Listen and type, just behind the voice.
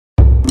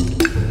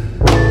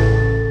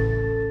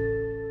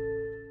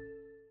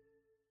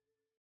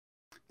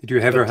Did you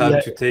ever But have yeah,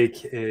 to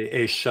take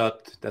a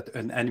shot that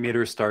an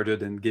animator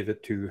started and give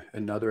it to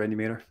another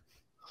animator?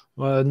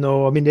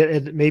 no, I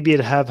mean, maybe it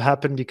have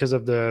happened because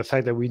of the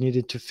fact that we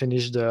needed to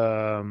finish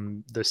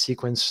the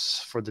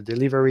sequence for the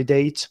delivery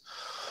date.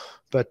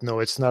 But no,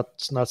 it's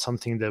not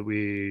something that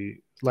we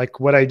like.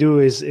 What I do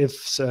is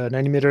if an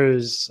animator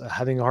is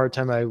having a hard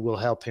time, I will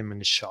help him in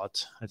his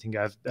shot. I think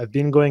I've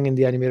been going in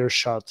the animator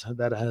shot.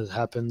 That has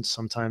happened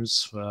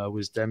sometimes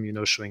with them,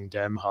 showing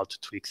them how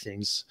to tweak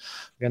things.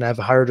 And I've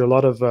hired a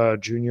lot of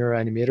junior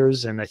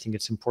animators, and I think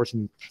it's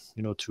important,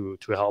 to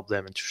help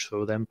them and to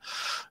show them.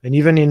 And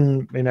even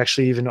in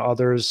actually even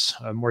others,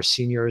 more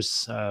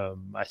seniors,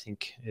 I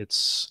think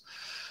it's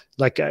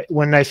like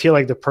when I feel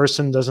like the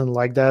person doesn't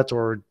like that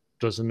or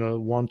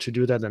doesn't want to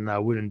do that, and I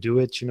wouldn't do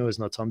it. It's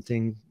not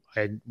something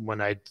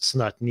it's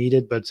not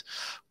needed. But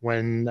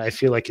when I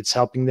feel like it's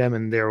helping them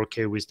and they're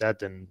okay with that,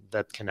 then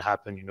that can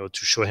happen.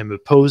 To show him a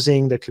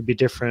posing that could be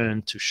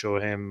different, to show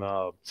him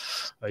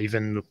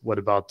even what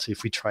about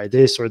if we try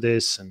this or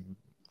this. And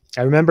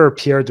I remember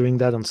Pierre doing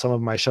that on some of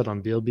my shot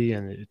on Bilby,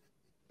 and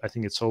I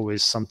think it's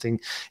always something.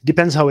 It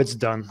depends how it's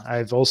done.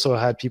 I've also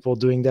had people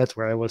doing that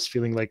where I was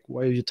feeling like,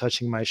 why are you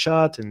touching my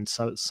shot? And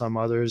some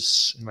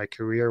others in my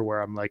career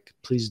where I'm like,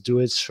 please do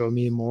it, show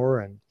me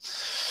more. And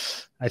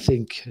I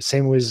think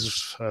same with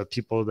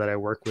people that I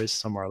work with.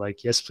 Some are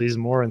like, yes, please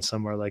more. And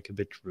some are like a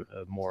bit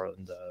more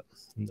in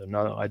the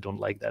no, I don't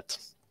like that.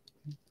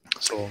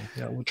 So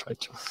yeah, we'll try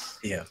to.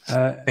 Yeah,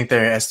 I think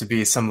there has to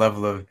be some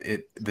level of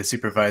it. The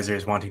supervisor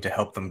is wanting to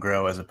help them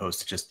grow as opposed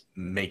to just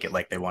make it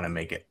like they want to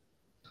make it.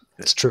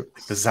 It's true.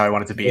 This is how I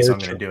want it to be, very so I'm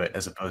going to do it,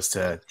 as opposed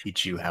to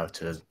teach you how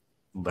to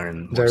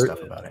learn more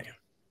stuff about it.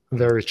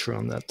 Very true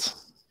on that.